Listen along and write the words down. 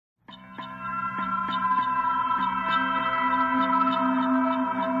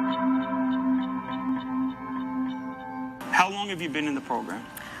have you been in the program?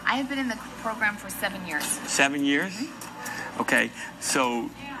 I have been in the program for 7 years. 7 years? Okay, so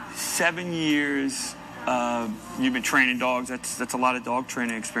 7 years you've been training dogs. That's a lot of dog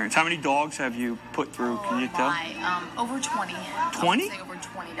training experience. How many dogs have you put through? Can you tell? Over 20. 20? I would say over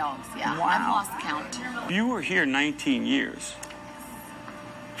 20 dogs, yeah. Wow. I've lost count. You were here 19 years.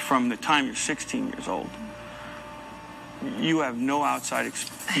 From the time you're 16 years old. You have no outside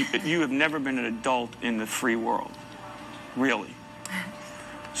experience. You have never been an adult in the free world. Really.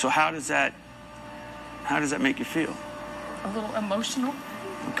 So how does that make you feel? A little emotional.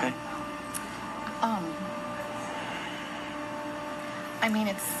 Okay. I mean,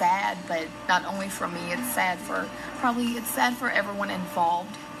 it's sad, but not only for me, it's sad for everyone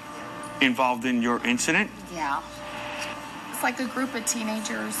involved. Involved in your incident? Yeah. It's like a group of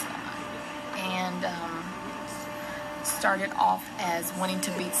teenagers, and started off as wanting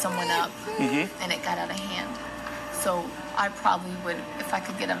to beat someone up, and it got out of hand. So I probably would, if I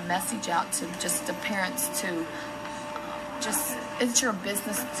could get a message out to just the parents to it's your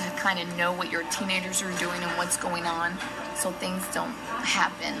business to kind of know what your teenagers are doing and what's going on, so things don't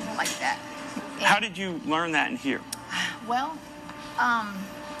happen like that. And how did you learn that in here? Well,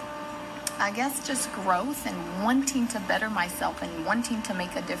 I guess just growth and wanting to better myself and wanting to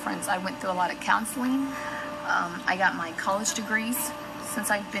make a difference. I went through a lot of counseling. I got my college degrees since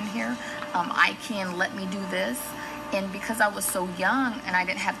I've been here. I can let me do this. And because I was so young and I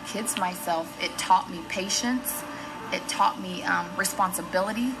didn't have kids myself, it taught me patience. It taught me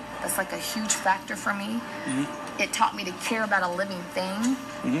responsibility. That's like a huge factor for me. It taught me to care about a living thing.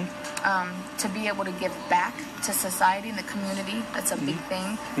 To be able to give back to society and the community. That's a big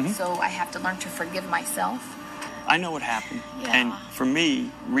thing. So I have to learn to forgive myself. I know what happened. Yeah. And for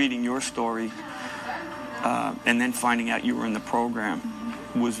me, reading your story and then finding out you were in the program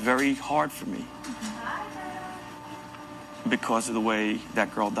was very hard for me because of the way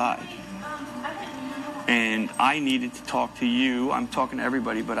that girl died. And I needed to talk to you. I'm talking to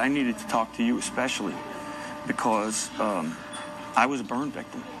everybody, but I needed to talk to you especially because I was a burn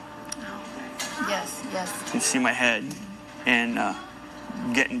victim. Yes. You see my head, and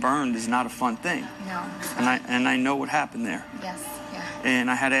getting burned is not a fun thing. No. And I know what happened there. Yes, yeah. And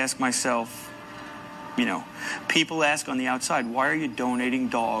I had to ask myself, you know, people ask on the outside, why are you donating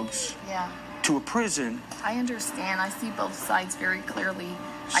dogs to a prison? I understand. I see both sides very clearly.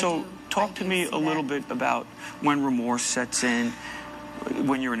 So talk to me a little bit about when remorse sets in,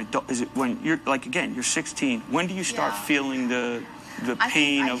 when you're an adult. Is it when you're, like, again, you're 16. When do you start feeling the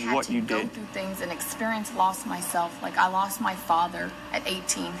pain of what you did? I had to go through things and experience loss myself. Like, I lost my father at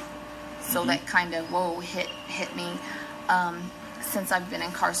 18. So that kind of, hit me. Since I've been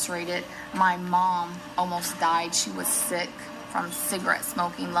incarcerated, my mom almost died. She was sick from cigarette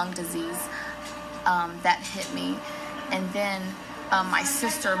smoking, lung disease. That hit me. And then my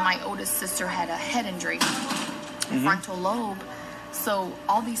sister, my oldest sister, had a head injury, frontal lobe. So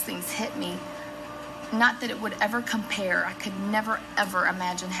all these things hit me. Not that it would ever compare. I could never, ever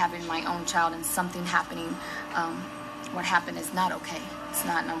imagine having my own child and something happening. What happened is not okay. It's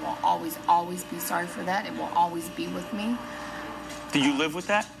not, and I will always, always be sorry for that. It will always be with me. Do you live with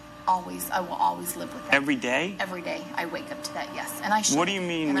that? Always. I will always live with that. Every day? Every day. I wake up to that, yes. And I should. What do you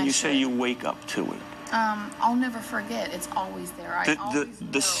mean when you say you wake up to it? I'll never forget. It's always there.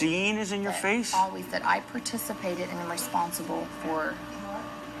 The scene is in your face? Always that I participated and am responsible for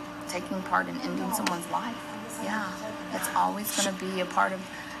taking part in ending someone's life. Yeah. It's always going to be a part of,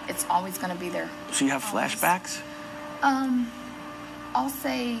 it's always going to be there. So you have flashbacks? I'll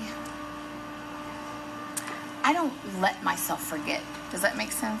say, I don't let myself forget. Does that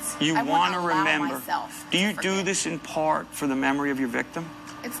make sense? You want to remember. Myself do you to do this in part for the memory of your victim?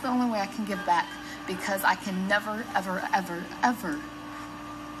 It's the only way I can give back, because I can never, ever, ever, ever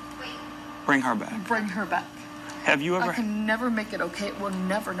bring her back. Bring her back. Have you ever? I can never make it okay. It will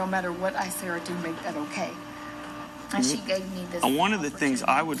never, no matter what I say or do, make that okay. And she gave me this. And one of the things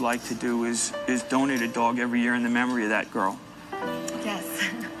I would like to do is donate a dog every year in the memory of that girl. Yes.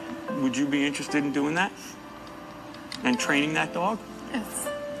 Would you be interested in doing that? And training that dog? Yes,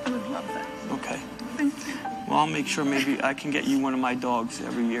 I would love that. Okay. Thank you. Well, I'll make sure maybe I can get you one of my dogs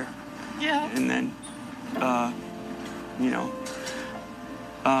every year. Yeah. And then,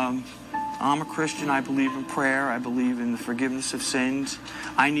 I'm a Christian. I believe in prayer. I believe in the forgiveness of sins.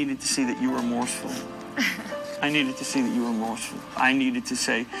 I needed to see that you were remorseful. I needed to see that you were remorseful. I needed to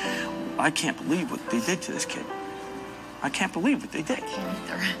say, I can't believe what they did to this kid. I can't believe what they did. I can't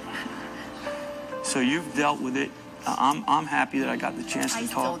either. So you've dealt with it. I'm happy that I got the chance to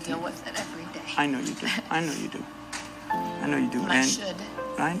talk to you. I still deal with it every day. I know you do. I know you do. I know you do. And I should.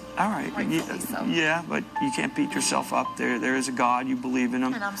 All right. Rightfully so. Yeah, but you can't beat yourself up. There is a God. You believe in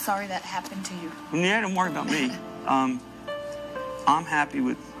him. And I'm sorry that happened to you. Yeah, don't worry about me. I'm happy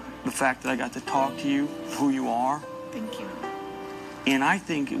with the fact that I got to talk to you, who you are. Thank you. And I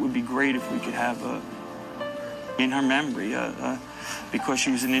think it would be great if we could have in her memory, because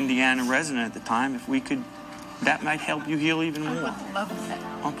she was an Indiana resident at the time, if we could, that might help you heal even more. I would love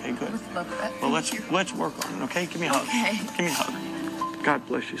that. Okay, good. I would love that. Well, Thank let's work on it, okay? Give me a hug. Okay. Give me a hug. God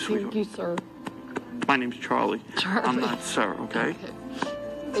bless you, sweetheart. Thank you, sir. My name's Charlie. Charlie. I'm not Sir, okay?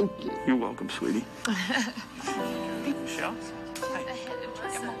 Thank you. You're welcome, sweetie. Michelle?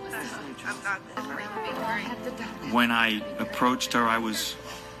 When I approached her, I was,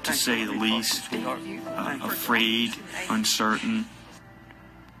 to say the least, afraid, uncertain,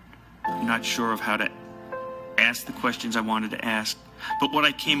 not sure of how to ask the questions I wanted to ask. But what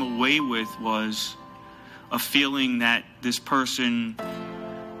I came away with was a feeling that this person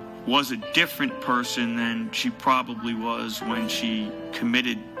was a different person than she probably was when she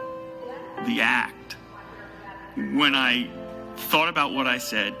committed the act. When I thought about what I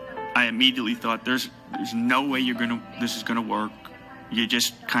said, I immediately thought, there's no way this is gonna work. You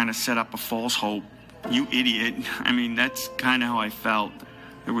just kind of set up a false hope. You idiot. I mean, that's kind of how I felt.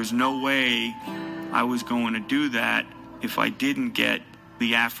 There was no way I was going to do that if I didn't get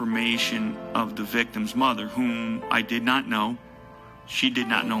the affirmation of the victim's mother, whom I did not know. She did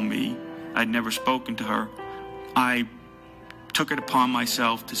not know me. I'd never spoken to her. I took it upon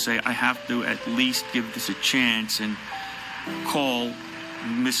myself to say, I have to at least give this a chance and call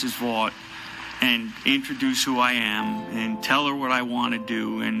Mrs. Vaught and introduce who I am and tell her what I want to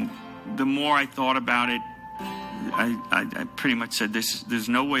do. And the more I thought about it, I pretty much said, there's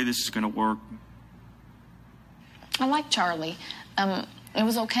no way this is going to work. I like Charlie. It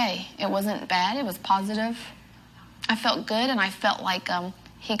was okay. It wasn't bad. It was positive. I felt good, and I felt like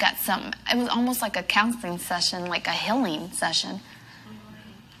he got something. It was almost like a counseling session, like a healing session.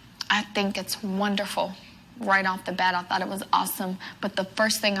 I think it's wonderful. Right off the bat, I thought it was awesome. But the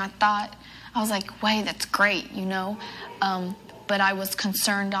first thing I thought, I was like, wait, that's great, you know? But I was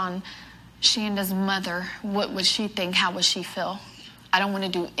concerned on Shanda's mother. What would she think? How would she feel? I don't want to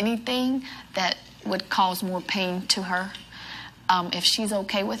do anything that would cause more pain to her. If she's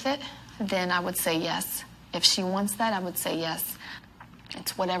okay with it, then I would say yes. If she wants that, I would say yes.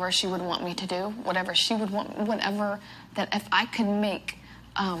 It's whatever she would want me to do, whatever she would want, whatever that if I could make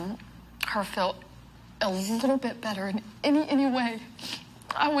her feel a little bit better in any way,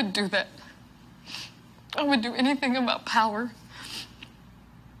 I would do that. I would do anything about power.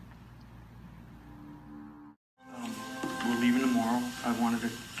 We're leaving tomorrow.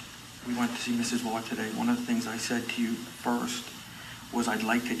 We went to see Mrs. Vaught today. One of the things I said to you first was I'd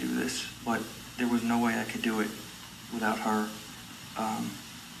like to do this, but there was no way I could do it without her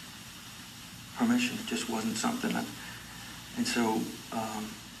permission. It just wasn't something that, and so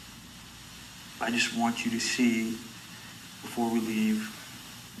I just want you to see before we leave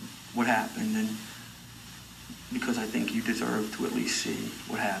what happened, and because I think you deserve to at least see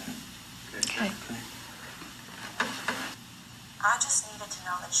what happened. Okay. I just needed to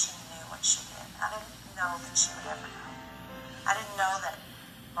know that she knew what she did. I didn't know that she would ever know. I didn't know that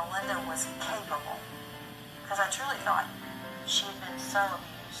Melinda was capable, because I truly thought she had been so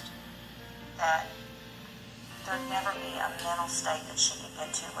abused that there'd never be a mental state that she could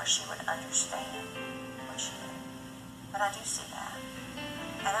get to where she would understand what she did. But I do see that.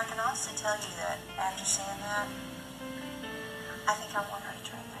 And I can honestly tell you that after seeing that, I think I want her to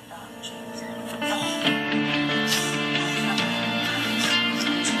train that dog, James.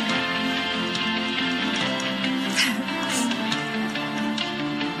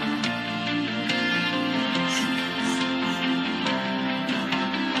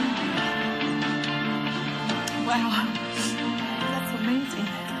 Wow, that's amazing.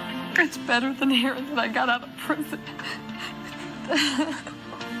 It's better than hearing that I got out of prison.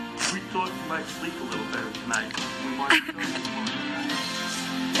 We thought you might sleep a little better tonight. We wanted to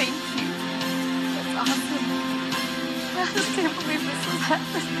Thank you. That's awesome. I just can't believe this is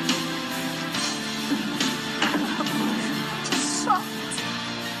happening. I'm just shocked.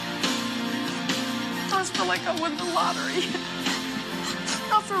 I just feel like I won the lottery.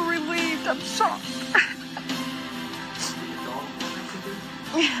 I feel relieved. I'm shocked.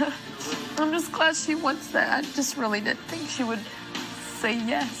 Yeah. I'm just glad she wants that. I just really didn't think she would say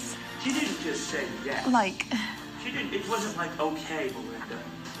yes. She didn't just say yes. Like, She didn't. It wasn't like, okay, Melinda.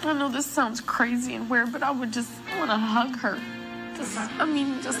 I know this sounds crazy and weird, but I would just want to hug her. Just,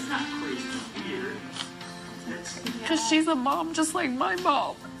 That's not crazy. Weird. because she's a mom just like my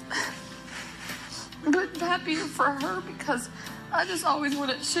mom. But happier for her because I just always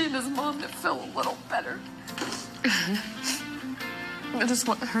wanted Shanda's mom to feel a little better. I just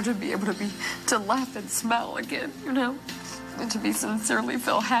want her to be able to laugh and smile again, you know, and to be sincerely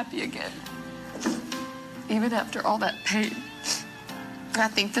feel happy again, even after all that pain. I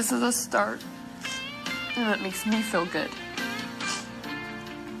think this is a start, and that makes me feel good.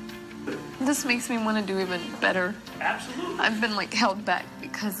 This makes me want to do even better. Absolutely. I've been like held back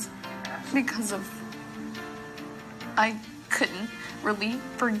because of I couldn't really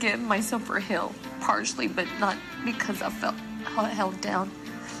forgive myself for Hill, partially, but not because I felt held down.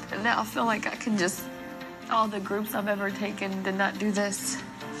 And now I feel like I can just, all the groups I've ever taken did not do this.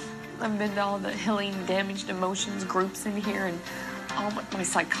 I've been to all the healing damaged emotions groups in here and all my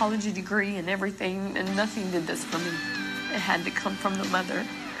psychology degree and everything, and nothing did this for me. It had to come from the mother. It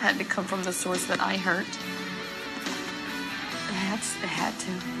had to come from the source that I hurt. It had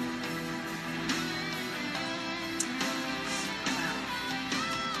to.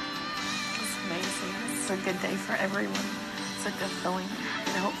 It's amazing. It's a good day for everyone. It's a good feeling.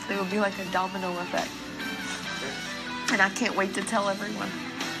 And hopefully it will be like a domino effect. And I can't wait to tell everyone.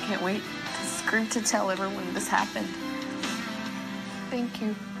 Can't wait to scream to tell everyone this happened. Thank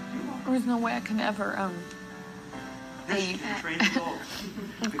you. There's no way I can ever pay you back.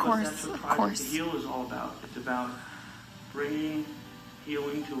 Of course, that's what of Project course. to Heal is all about. It's about bringing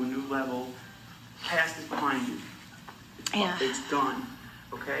healing to a new level. Past is behind you. Yeah. It's done.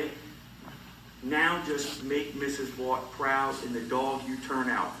 Okay? Now just make Mrs. Watt proud in the dog you turn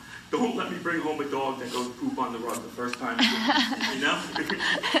out. Don't let me bring home a dog that goes poop on the rug the first time. You know?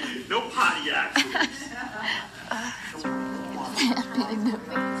 No potty accidents.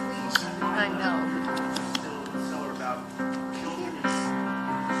 I know. Tell her about children.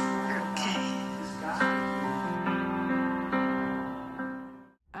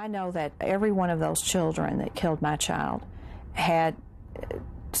 I know that every one of those children that killed my child had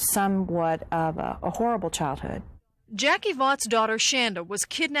somewhat of a horrible childhood. Jackie Vaught's daughter Shanda was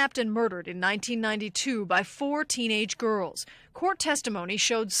kidnapped and murdered in 1992 by 4 teenage girls. Court testimony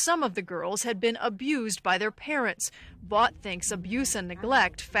showed some of the girls had been abused by their parents. Vaught thinks abuse and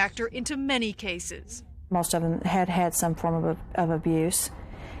neglect factor into many cases. Most of them had had some form of abuse,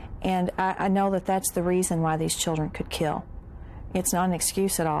 and I know that that's the reason why these children could kill. It's not an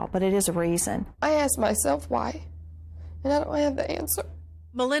excuse at all, but it is a reason. I asked myself why, and I don't have the answer.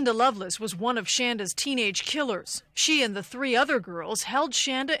 Melinda Loveless was one of Shanda's teenage killers. She and the 3 other girls held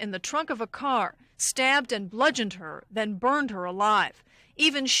Shanda in the trunk of a car, stabbed and bludgeoned her, then burned her alive.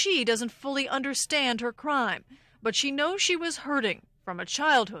 Even she doesn't fully understand her crime, but she knows she was hurting from a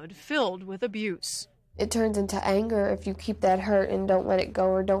childhood filled with abuse. It turns into anger if you keep that hurt and don't let it go,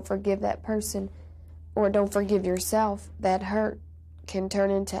 or don't forgive that person, or don't forgive yourself. That hurt can turn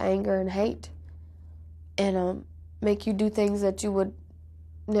into anger and hate, and make you do things that you would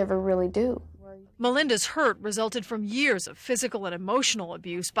never really do. Melinda's hurt resulted from years of physical and emotional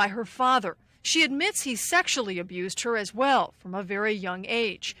abuse by her father. She admits he sexually abused her as well from a very young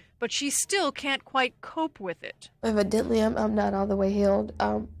age, but she still can't quite cope with it. Evidently, I'm not all the way healed.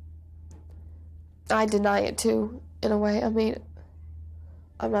 I deny it too, in a way. I mean,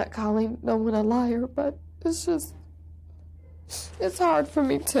 I'm not calling no one a liar, but it's just, it's hard for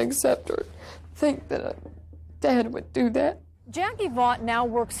me to accept or think that a dad would do that. Jackie Vaught now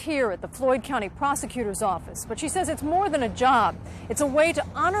works here at the Floyd County Prosecutor's Office, but she says it's more than a job. It's a way to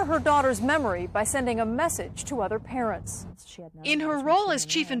honor her daughter's memory by sending a message to other parents. In her role as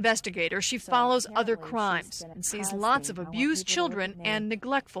chief investigator, she follows other crimes and sees lots of abused children and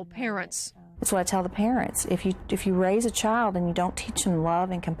neglectful parents. That's what I tell the parents. If you raise a child and you don't teach them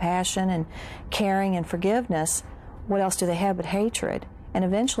love and compassion and caring and forgiveness, what else do they have but hatred? And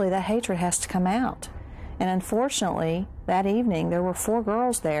eventually that hatred has to come out. And unfortunately, that evening, there were 4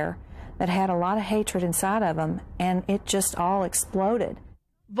 girls there that had a lot of hatred inside of them, and it just all exploded.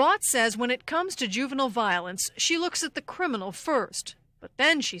 Vaught says when it comes to juvenile violence, she looks at the criminal first. But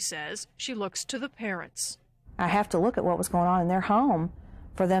then, she says, she looks to the parents. I have to look at what was going on in their home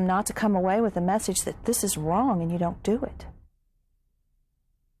for them not to come away with the message that this is wrong and you don't do it.